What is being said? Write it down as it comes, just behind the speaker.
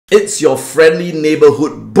It's your friendly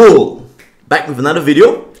neighborhood bull. Back with another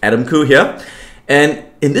video, Adam Khoo here. And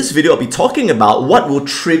in this video, I'll be talking about what will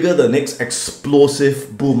trigger the next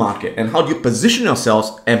explosive bull market and how do you position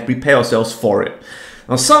yourselves and prepare yourselves for it.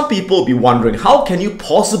 Now, some people will be wondering, how can you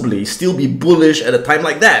possibly still be bullish at a time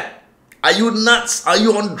like that? Are you nuts? Are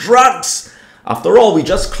you on drugs? After all, we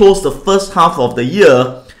just closed the first half of the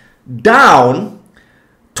year down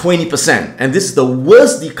 20%. And this is the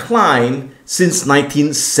worst decline since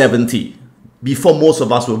 1970, before most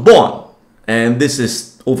of us were born. And this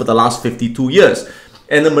is over the last 52 years.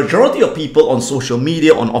 And the majority of people on social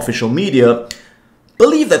media, on official media,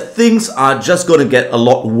 believe that things are just going to get a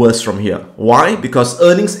lot worse from here. Why? Because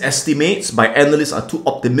earnings estimates by analysts are too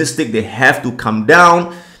optimistic. They have to come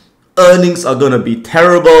down. Earnings are going to be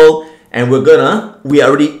terrible. And we are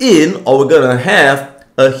already in, or we're going to have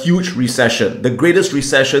a huge recession. The greatest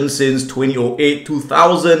recession since 2008,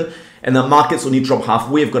 2000. And the market's only dropped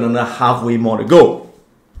halfway. We've got another halfway more to go.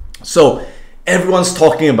 So everyone's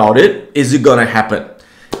talking about it. Is it going to happen?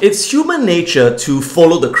 It's human nature to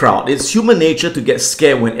follow the crowd. It's human nature to get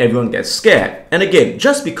scared when everyone gets scared. And again,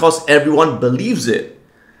 just because everyone believes it,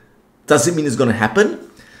 does it mean it's going to happen?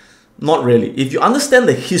 Not really. If you understand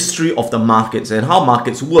the history of the markets and how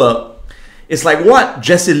markets work, it's like what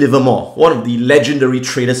Jesse Livermore, one of the legendary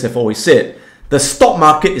traders, have always said. The stock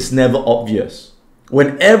market is never obvious.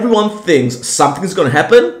 When everyone thinks something's going to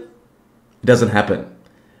happen, it doesn't happen.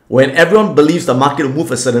 When everyone believes the market will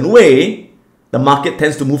move a certain way, the market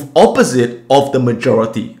tends to move opposite of the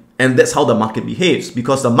majority. And that's how the market behaves,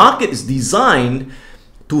 because the market is designed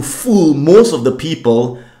to fool most of the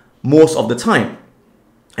people most of the time.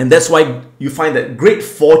 And that's why you find that great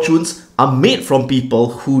fortunes are made from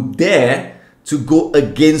people who dare to go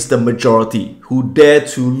against the majority, who dare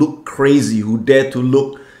to look crazy, who dare to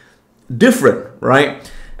look different,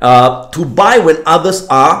 right? To buy when others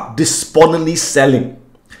are despondently selling.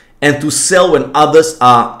 And to sell when others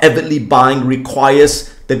are avidly buying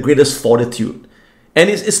requires the greatest fortitude. And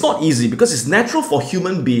it's not easy, because it's natural for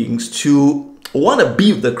human beings to want to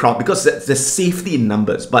be with the crowd because there's safety in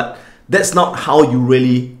numbers. But that's not how you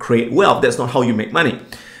really create wealth. That's not how you make money.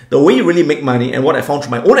 The way you really make money, and what I found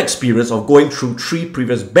through my own experience of going through 3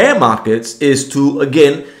 previous bear markets, is to,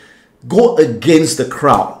 again, go against the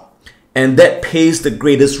crowd. And that pays the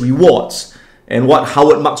greatest rewards. And what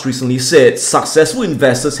Howard Marks recently said, successful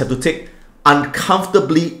investors have to take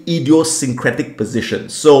uncomfortably idiosyncratic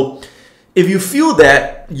positions. So if you feel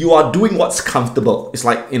that you are doing what's comfortable, it's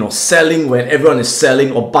like, selling when everyone is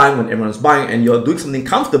selling or buying when everyone is buying, and you're doing something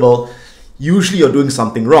comfortable, usually you're doing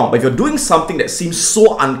something wrong. But if you're doing something that seems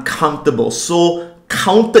so uncomfortable, so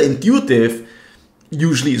counterintuitive,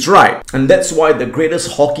 usually it's right. And that's why the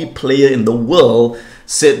greatest hockey player in the world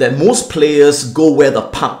said that most players go where the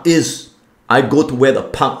puck is. I go to where the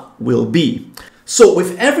puck will be. So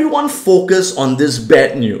with everyone focused on this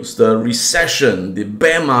bad news, the recession, the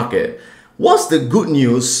bear market, what's the good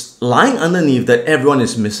news lying underneath that everyone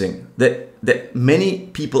is missing, that many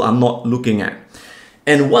people are not looking at?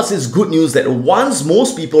 And what's this good news that once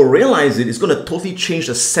most people realize it, it's going to totally change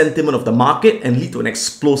the sentiment of the market and lead to an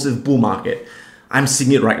explosive bull market? I'm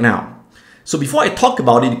seeing it right now. So before I talk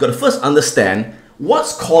about it, you've got to first understand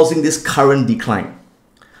what's causing this current decline.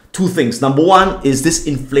 2 things. Number one is this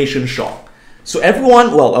inflation shock. So a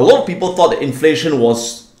lot of people thought that inflation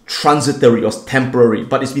was transitory or temporary,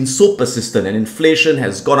 but it's been so persistent, and inflation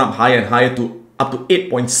has gone up higher and higher to up to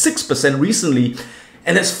 8.6% recently,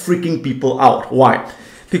 and that's freaking people out. Why?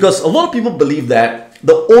 Because a lot of people believe that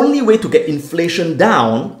the only way to get inflation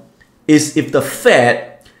down is if the Fed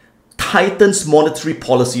tightens monetary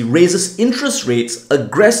policy, raises interest rates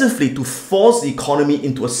aggressively to force the economy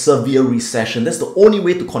into a severe recession. That's the only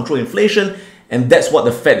way to control inflation, and that's what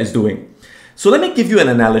the Fed is doing. So let me give you an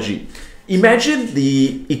analogy. Imagine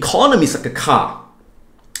the economy is like a car.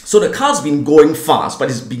 So the car's been going fast, but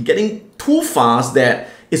it's been getting too fast that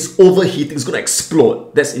it's overheating, it's going to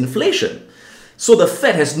explode. That's inflation. So the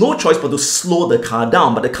Fed has no choice but to slow the car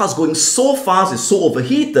down, but the car's going so fast, it's so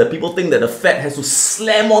overheated, people think that the Fed has to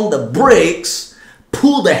slam on the brakes,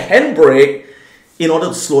 pull the handbrake in order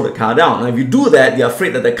to slow the car down. And if you do that, they're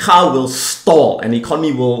afraid that the car will stall and the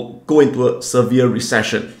economy will go into a severe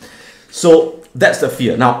recession. So that's the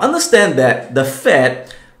fear. Now understand that the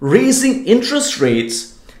Fed raising interest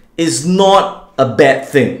rates is not a bad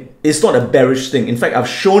thing. It's not a bearish thing. In fact, I've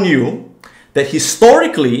shown you that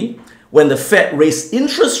historically, when the Fed raised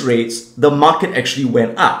interest rates, the market actually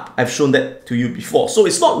went up. I've shown that to you before. So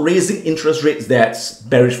it's not raising interest rates that's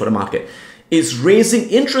bearish for the market. It's raising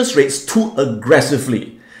interest rates too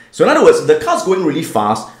aggressively. So in other words, the car's going really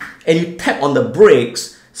fast and you tap on the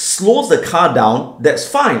brakes, slows the car down, that's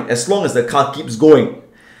fine as long as the car keeps going.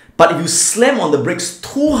 But if you slam on the brakes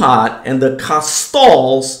too hard and the car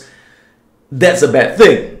stalls, that's a bad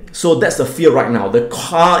thing. So that's the fear right now. The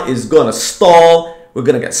car is gonna stall, we're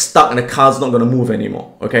gonna get stuck and the car's not gonna move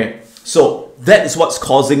anymore, okay? So that is what's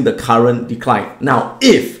causing the current decline. Now,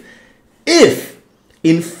 if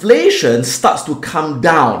inflation starts to come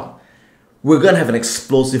down, we're gonna have an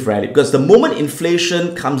explosive rally, because the moment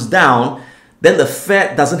inflation comes down, then the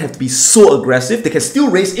Fed doesn't have to be so aggressive. They can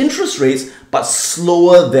still raise interest rates, but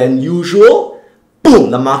slower than usual.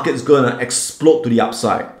 Boom, the market's gonna explode to the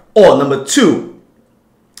upside. Or number two,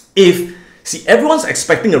 see, everyone's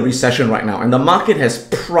expecting a recession right now, and the market has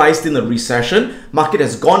priced in a recession. Market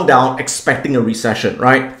has gone down expecting a recession,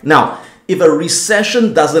 right? Now, if a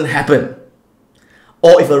recession doesn't happen,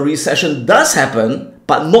 or if a recession does happen,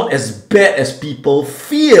 but not as bad as people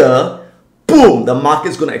fear, boom, the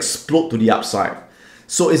market's going to explode to the upside.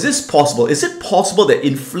 So is this possible? Is it possible that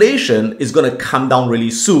inflation is going to come down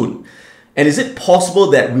really soon? And is it possible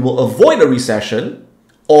that we will avoid a recession,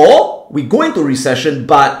 or we go into a recession,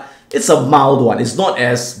 but it's a mild one? It's not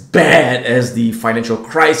as bad as the financial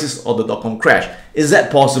crisis or the dot-com crash. Is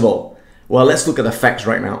that possible? Well, let's look at the facts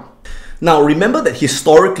right now. Now, remember that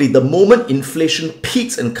historically, the moment inflation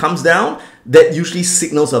peaks and comes down, that usually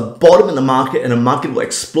signals a bottom in the market and the market will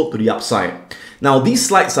explode to the upside. Now, these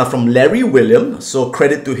slides are from Larry Williams, so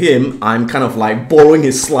credit to him. I'm kind of like borrowing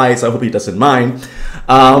his slides. I hope he doesn't mind.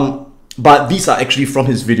 But these are actually from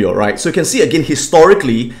his video, right? So you can see again,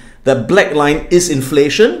 historically, the black line is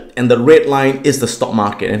inflation and the red line is the stock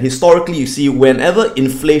market. And historically, you see whenever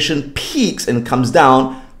inflation peaks and comes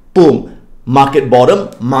down, boom, market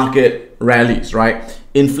bottom, market rallies, right?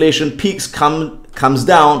 Inflation peaks, comes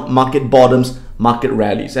down, market bottoms, market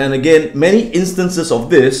rallies. And again, many instances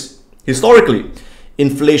of this historically.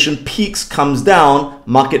 Inflation peaks, comes down,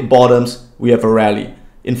 market bottoms, we have a rally.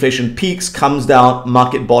 Inflation peaks, comes down,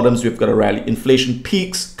 market bottoms, we've got a rally. Inflation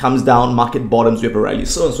peaks, comes down, market bottoms, we have a rally,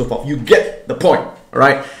 so on and so forth. You get the point, all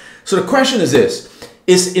right? So the question is this: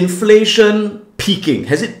 is inflation peaking?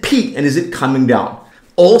 Has it peaked and is it coming down?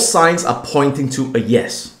 All signs are pointing to a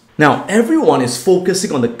yes. Now, everyone is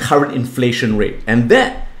focusing on the current inflation rate, and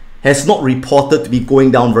that has not reported to be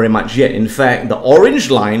going down very much yet. In fact, the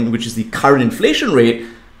orange line, which is the current inflation rate,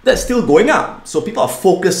 that's still going up. So people are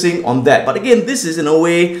focusing on that. But again, this is in a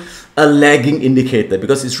way a lagging indicator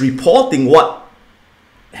because it's reporting what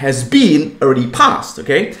has been already passed,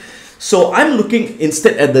 okay? So I'm looking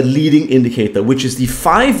instead at the leading indicator, which is the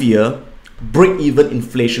 5-year break-even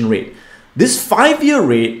inflation rate. This 5-year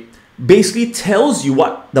rate basically tells you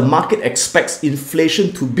what the market expects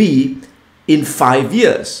inflation to be in 5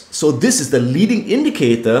 years. So this is the leading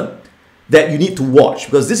indicator that you need to watch,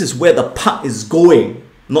 because this is where the puck is going,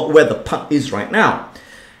 not where the puck is right now.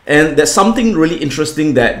 And there's something really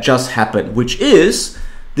interesting that just happened, which is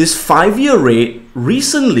this 5-year rate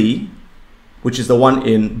recently, which is the one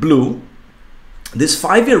in blue, this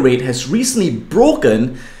 5-year rate has recently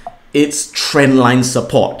broken its trendline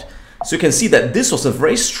support. So you can see that this was a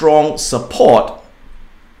very strong support,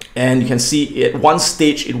 and you can see at one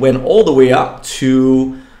stage it went all the way up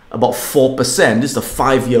to about 4%. This is the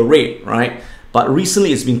 5-year rate, right? But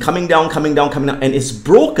recently it's been coming down, and it's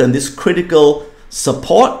broken this critical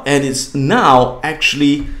support, and it's now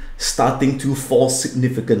actually starting to fall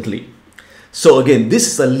significantly. So again, this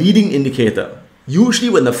is a leading indicator. Usually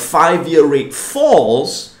when the 5-year rate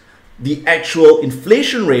falls, the actual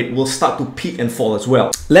inflation rate will start to peak and fall as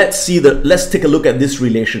well. Let's take a look at this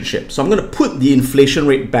relationship. So I'm going to put the inflation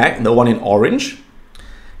rate back, the one in orange,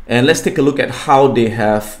 and let's take a look at how they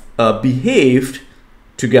have behaved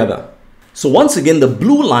together. So once again, the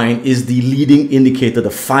blue line is the leading indicator, the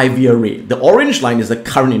 5-year rate. The orange line is the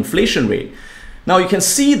current inflation rate. Now you can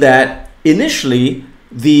see that initially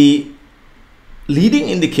the leading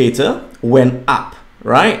indicator went up,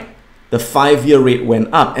 right? The 5-year rate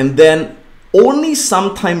went up, and then only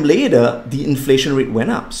some time later the inflation rate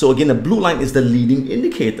went up. So again, the blue line is the leading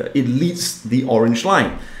indicator. It leads the orange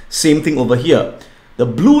line. Same thing over here. The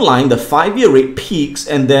blue line, the 5-year rate, peaks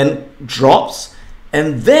and then drops,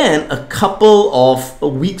 and then a couple of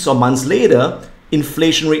weeks or months later,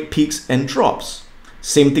 inflation rate peaks and drops.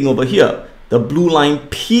 Same thing over here. The blue line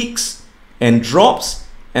peaks and drops,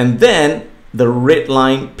 and then the red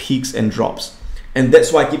line peaks and drops. And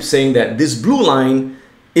that's why I keep saying that this blue line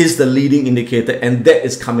is the leading indicator, and that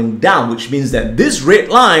is coming down, which means that this red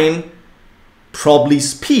line probably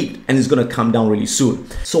peaked and is going to come down really soon.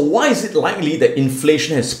 So why is it likely that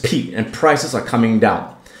inflation has peaked and prices are coming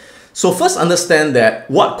down? So first, understand that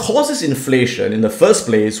what causes inflation in the first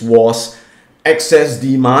place was excess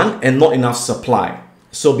demand and not enough supply.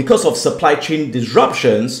 So because of supply chain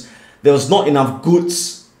disruptions, there was not enough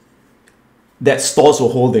goods that stores were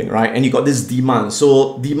holding, right? And you got this demand.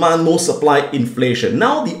 So demand, no supply, inflation.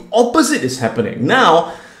 Now the opposite is happening.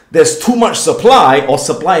 Now there's too much supply, or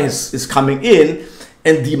supply is coming in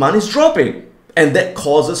and demand is dropping. And that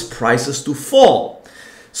causes prices to fall.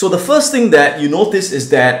 So the first thing that you notice is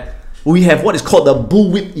that we have what is called the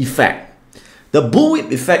bullwhip effect. The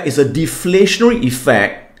bullwhip effect is a deflationary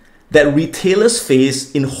effect that retailers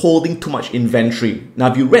face in holding too much inventory. Now,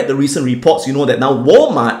 if you read the recent reports, you know that now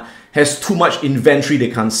Walmart has too much inventory they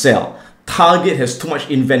can't sell. Target has too much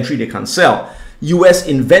inventory they can't sell. US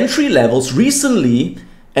inventory levels recently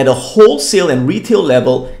at a wholesale and retail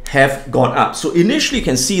level have gone up. So initially you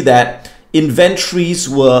can see that inventories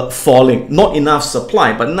were falling, not enough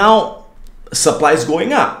supply, but now supply is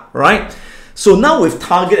going up, right? So now with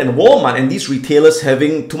Target and Walmart and these retailers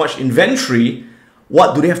having too much inventory,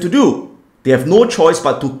 what do they have to do? They have no choice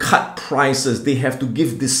but to cut prices. They have to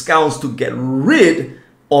give discounts to get rid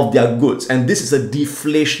of their goods. And this is a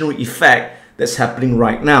deflationary effect that's happening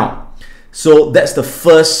right now. So that's the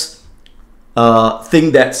first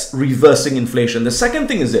thing that's reversing inflation. The second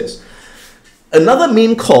thing is this. Another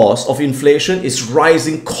main cause of inflation is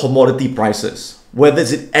rising commodity prices, whether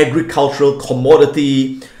it's an agricultural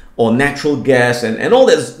commodity or natural gas and all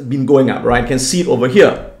that's been going up, right? You can see it over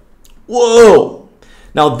here. Whoa!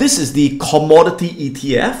 Now this is the commodity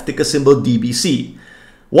ETF, ticker symbol DBC.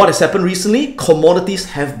 What has happened recently? Commodities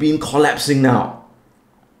have been collapsing now.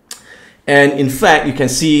 And in fact, you can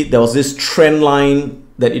see there was this trend line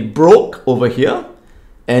that it broke over here,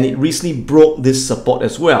 and it recently broke this support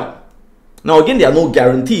as well. Now again, there are no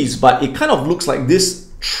guarantees, but it kind of looks like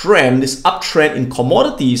this trend, this uptrend in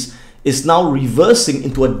commodities is now reversing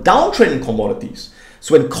into a downtrend in commodities.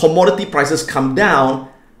 So when commodity prices come down,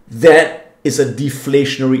 that is a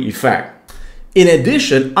deflationary effect. In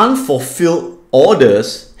addition, unfulfilled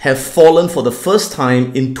orders have fallen for the first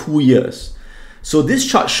time in 2 years. So this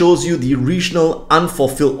chart shows you the regional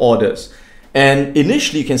unfulfilled orders. And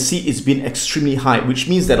initially you can see it's been extremely high, which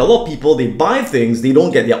means that a lot of people, they buy things, they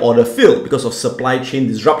don't get their order filled because of supply chain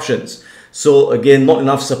disruptions. So again, not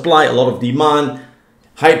enough supply, a lot of demand,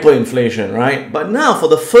 hyperinflation, right? But now for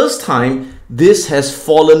the first time, this has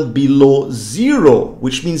fallen below zero,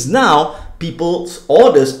 which means now people's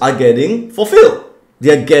orders are getting fulfilled.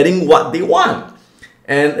 They are getting what they want.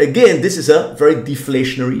 And again, this is a very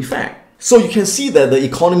deflationary effect. So you can see that the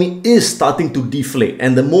economy is starting to deflate,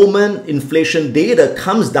 and the moment inflation data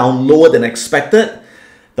comes down lower than expected,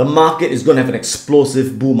 the market is going to have an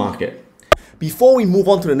explosive bull market. Before we move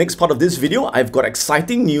on to the next part of this video, I've got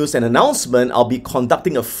exciting news and announcement. I'll be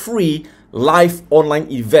conducting a free live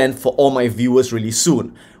online event for all my viewers really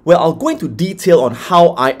soon, where I'll go into detail on how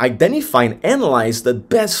I identify and analyze the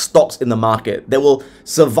best stocks in the market that will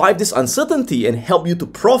survive this uncertainty and help you to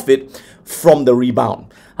profit from the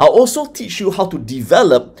rebound. I'll also teach you how to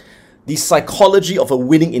develop the psychology of a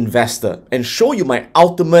winning investor and show you my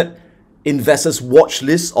ultimate investor's watch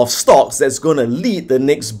list of stocks that's going to lead the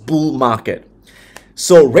next bull market.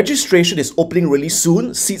 So registration is opening really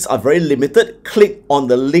soon. Seats are very limited. Click on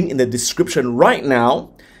the link in the description right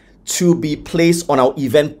now to be placed on our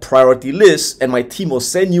event priority list, and my team will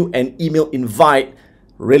send you an email invite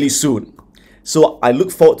really soon. So I look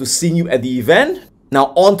forward to seeing you at the event. Now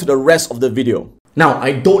on to the rest of the video. Now,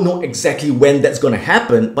 I don't know exactly when that's going to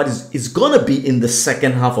happen, but it's going to be in the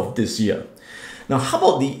second half of this year. Now, how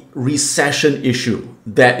about the recession issue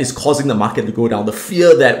that is causing the market to go down? The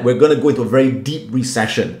fear that we're going to go into a very deep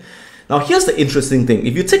recession. Now, here's the interesting thing.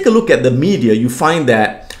 If you take a look at the media, you find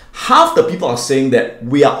that half the people are saying that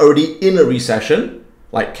we are already in a recession,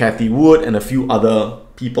 like Kathy Wood and a few other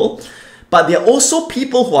people. But there are also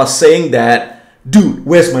people who are saying that, dude,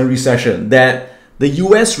 where's my recession? That the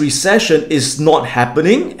US recession is not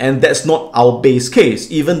happening, and that's not our base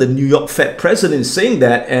case. Even the New York Fed president is saying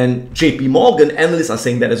that, and JP Morgan analysts are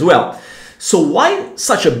saying that as well. So why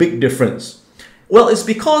such a big difference? Well, it's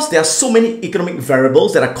because there are so many economic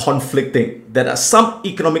variables that are conflicting. There are some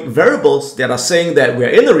economic variables that are saying that we're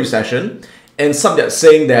in a recession, and some that are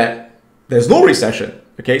saying that there's no recession.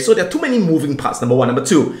 Okay, so there are too many moving parts, number one. Number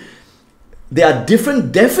two, there are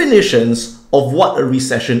different definitions of what a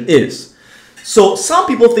recession is. So some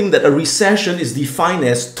people think that a recession is defined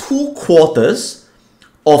as 2 quarters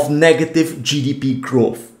of negative GDP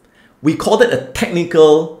growth. We call that a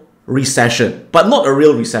technical recession, but not a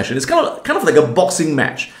real recession. It's kind of like a boxing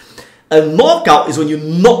match. A knockout is when you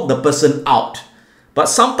knock the person out. But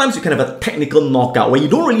sometimes you can have a technical knockout where you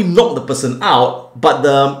don't really knock the person out, but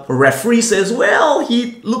the referee says, well,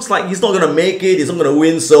 he looks like he's not going to make it, he's not going to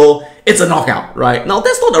win, so it's a knockout, right? Now,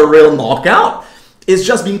 that's not a real knockout. It's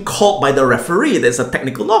just being called by the referee. There's a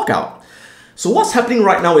technical knockout. So what's happening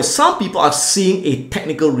right now is some people are seeing a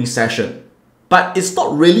technical recession, but it's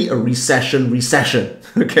not really a recession,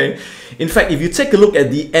 okay? In fact, if you take a look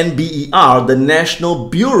at the NBER, the National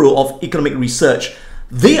Bureau of Economic Research,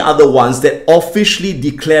 they are the ones that officially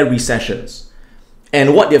declare recessions.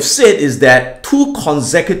 And what they've said is that 2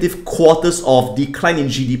 consecutive quarters of decline in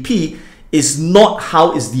GDP is not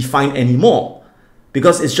how it's defined anymore,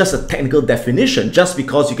 because it's just a technical definition. Just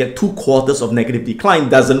because you get 2 quarters of negative decline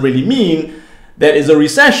doesn't really mean that it's a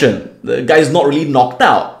recession. The guy is not really knocked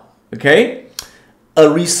out, okay? A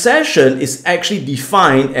recession is actually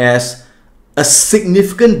defined as a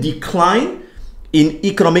significant decline in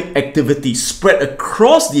economic activity spread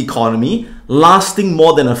across the economy, lasting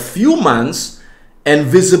more than a few months and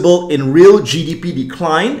visible in real GDP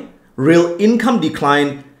decline, real income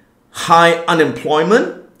decline, high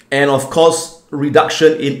unemployment, and of course,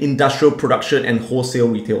 reduction in industrial production and wholesale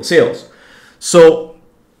retail sales. So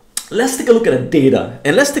let's take a look at the data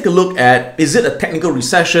and let's take a look at, is it a technical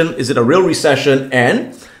recession? Is it a real recession?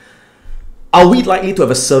 And are we likely to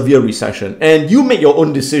have a severe recession? And you make your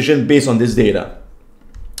own decision based on this data.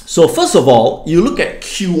 So first of all, you look at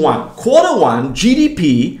Q1. Quarter 1,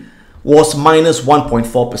 GDP was minus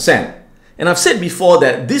 1.4%. And I've said before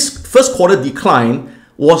that this first quarter decline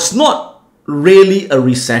was not really a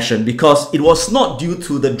recession because it was not due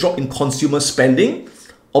to the drop in consumer spending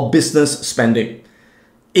or business spending.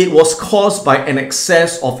 It was caused by an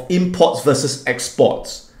excess of imports versus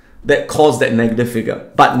exports that caused that negative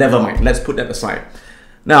figure. But never mind, let's put that aside.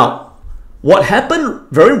 Now, what happened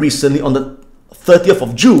very recently on the 30th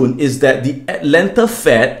of June is that the Atlanta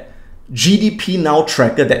Fed GDP Now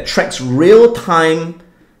tracker that tracks real-time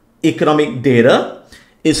economic data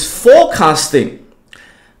is forecasting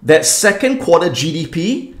that second quarter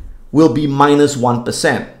GDP will be minus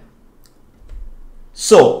 1%.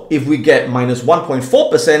 So if we get minus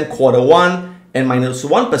 1.4% quarter 1 and minus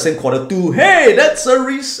 1% quarter 2, hey, that's a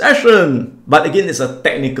recession. But again, it's a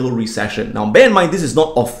technical recession. Now, bear in mind, this is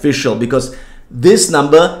not official because this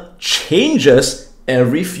number changes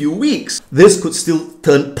every few weeks. This could still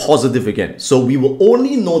turn positive again. So we will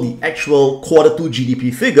only know the actual quarter 2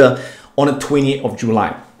 GDP figure on the 28th of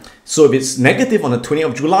July. So if it's negative on the 20th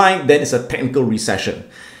of July, then it's a technical recession,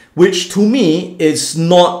 which to me is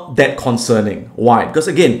not that concerning. Why? Because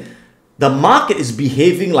again, the market is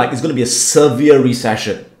behaving like it's going to be a severe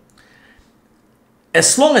recession.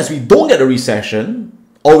 As long as we don't get a recession,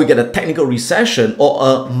 or we get a technical recession or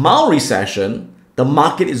a mild recession, the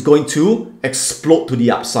market is going to explode to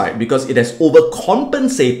the upside because it has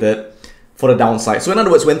overcompensated for the downside. So in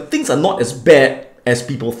other words, when things are not as bad as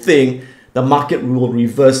people think, the market will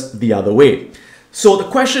reverse the other way. So the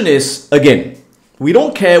question is, again, we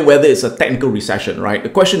don't care whether it's a technical recession, right? The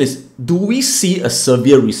question is, do we see a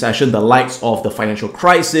severe recession, the likes of the financial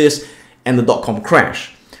crisis and the dot-com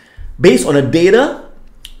crash? Based on the data,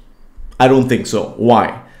 I don't think so.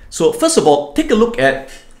 Why? So first of all, take a look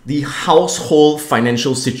at the household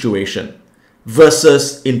financial situation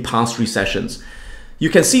versus in past recessions. You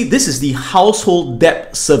can see this is the household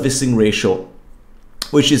debt servicing ratio,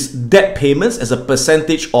 which is debt payments as a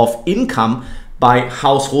percentage of income by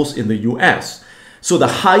households in the US. So the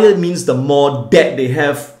higher means the more debt they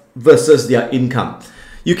have versus their income.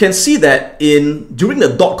 You can see that during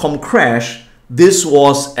the dot-com crash, this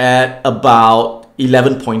was at about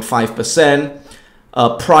 11.5%.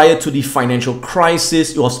 Prior to the financial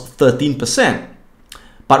crisis, it was 13%.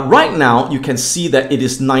 But right now, you can see that it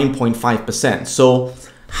is 9.5%. So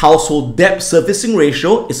household debt servicing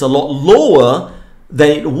ratio is a lot lower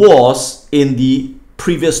than it was in the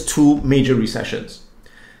previous 2 major recessions.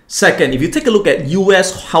 Second, if you take a look at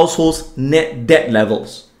US households' net debt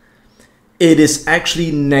levels, it is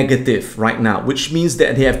actually negative right now, which means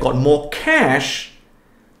that they have got more cash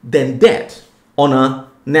than debt on a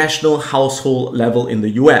national household level in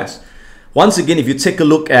the US. Once again, if you take a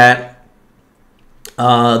look at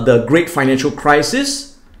the great financial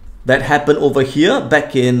crisis that happened over here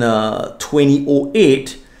back in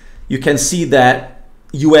 2008, you can see that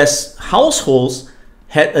US households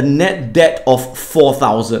had a net debt of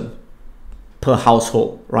 $4,000 per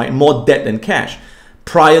household, right? More debt than cash.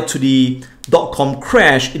 Prior to the dot-com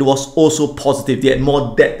crash, it was also positive. They had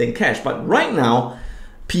more debt than cash. But right now,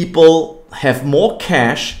 people have more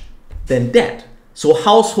cash than debt. So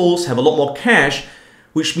households have a lot more cash,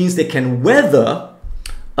 which means they can weather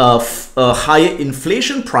higher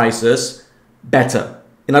inflation prices better.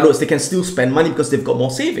 In other words, they can still spend money because they've got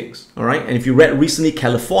more savings, all right? And if you read recently,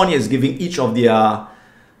 California is giving each of their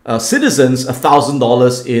citizens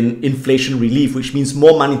 $1,000 in inflation relief, which means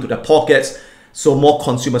more money to their pockets. So more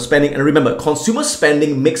consumer spending. And remember, consumer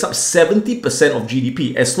spending makes up 70% of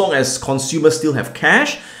GDP. As long as consumers still have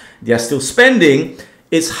cash, they are still spending,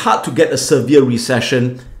 it's hard to get a severe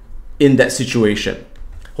recession in that situation.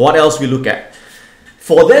 What else we look at?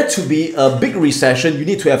 For there to be a big recession, you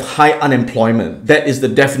need to have high unemployment. That is the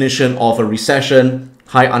definition of a recession,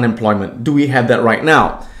 high unemployment. Do we have that right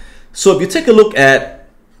now? So if you take a look at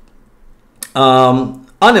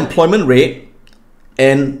unemployment rate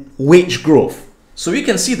and wage growth. So you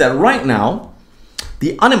can see that right now,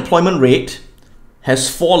 the unemployment rate has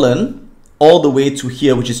fallen all the way to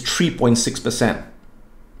here, which is 3.6%.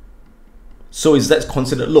 So is that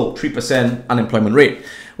considered low, 3% unemployment rate?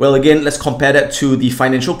 Well, again, let's compare that to the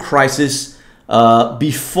financial crisis.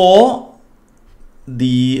 Before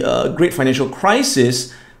the great financial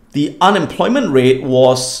crisis, the unemployment rate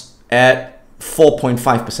was at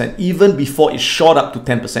 4.5%. Even before it shot up to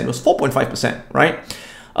 10%, it was 4.5%, right?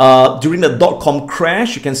 During the dot-com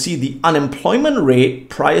crash, you can see the unemployment rate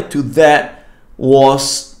prior to that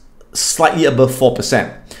was slightly above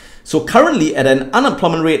 4%. So currently at an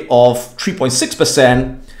unemployment rate of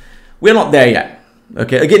 3.6%, we're not there yet.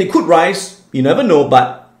 Okay, again, it could rise, you never know,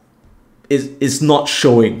 but it's not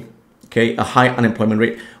showing, okay, a high unemployment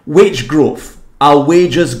rate. Wage growth, are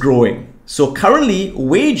wages growing? So currently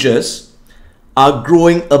wages are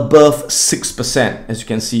growing above 6%, as you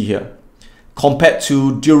can see here. Compared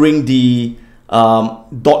to during the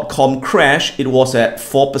dot-com crash, it was at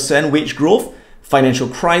 4% wage growth. Financial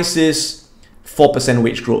crisis, 4%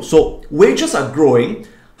 wage growth. So wages are growing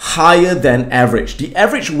higher than average. The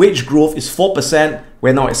average wage growth is 4%,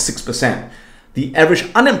 we're now at 6%. The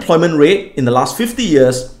average unemployment rate in the last 50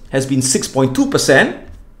 years has been 6.2%,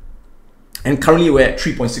 and currently we're at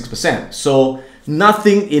 3.6%. So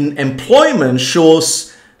nothing in employment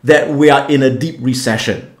shows that we are in a deep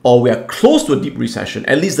recession or we are close to a deep recession.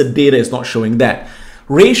 At least the data is not showing that.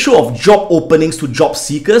 Ratio of job openings to job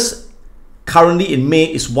seekers currently in May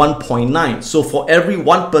is 1.9. So for every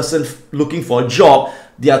one person looking for a job,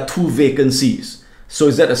 there are 2 vacancies. So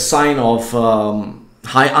is that a sign of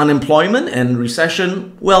high unemployment and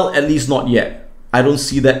recession? Well, at least not yet. I don't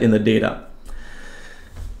see that in the data.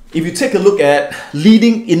 If you take a look at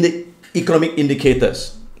leading economic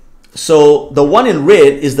indicators, so the one in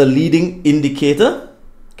red is the leading indicator.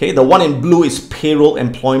 Okay, the one in blue is payroll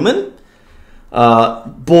employment.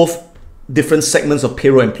 Both different segments of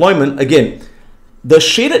payroll employment. Again, the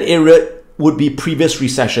shaded area would be previous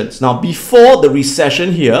recessions. Now, before the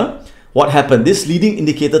recession here, what happened? This leading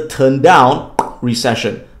indicator turned down,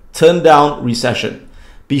 recession, turned down, recession.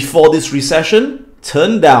 Before this recession,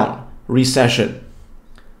 turned down, recession.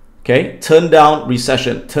 Okay, turn down,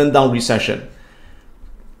 recession, turn down, recession.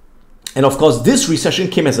 And of course, this recession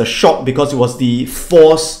came as a shock because it was the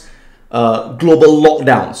forced global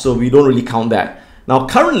lockdown. So we don't really count that. Now,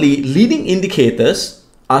 currently, leading indicators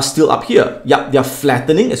are still up here. Yep, they're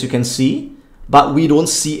flattening, as you can see, but we don't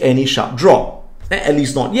see any sharp drop. At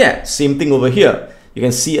least not yet. Same thing over here. You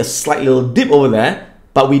can see a slight little dip over there,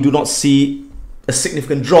 but we do not see a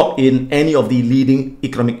significant drop in any of the leading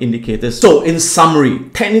economic indicators. So in summary,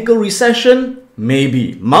 technical recession,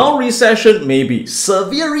 maybe. Mild recession, maybe.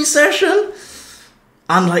 Severe recession,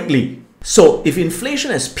 unlikely. So if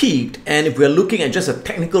inflation has peaked and if we're looking at just a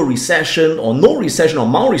technical recession or no recession or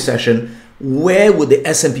mild recession, where would the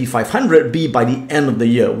S&P 500 be by the end of the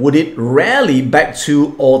year? Would it rally back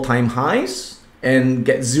to all-time highs and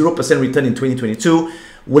get 0% return in 2022?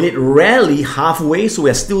 Will it rally halfway so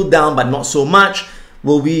we're still down but not so much?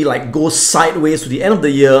 Will we like go sideways to the end of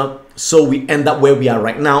the year so we end up where we are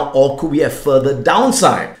right now, or could we have further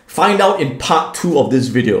downside? Find out in part 2 of this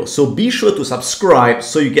video. So be sure to subscribe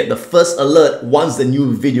so you get the first alert once the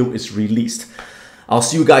new video is released. I'll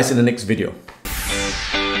see you guys in the next video.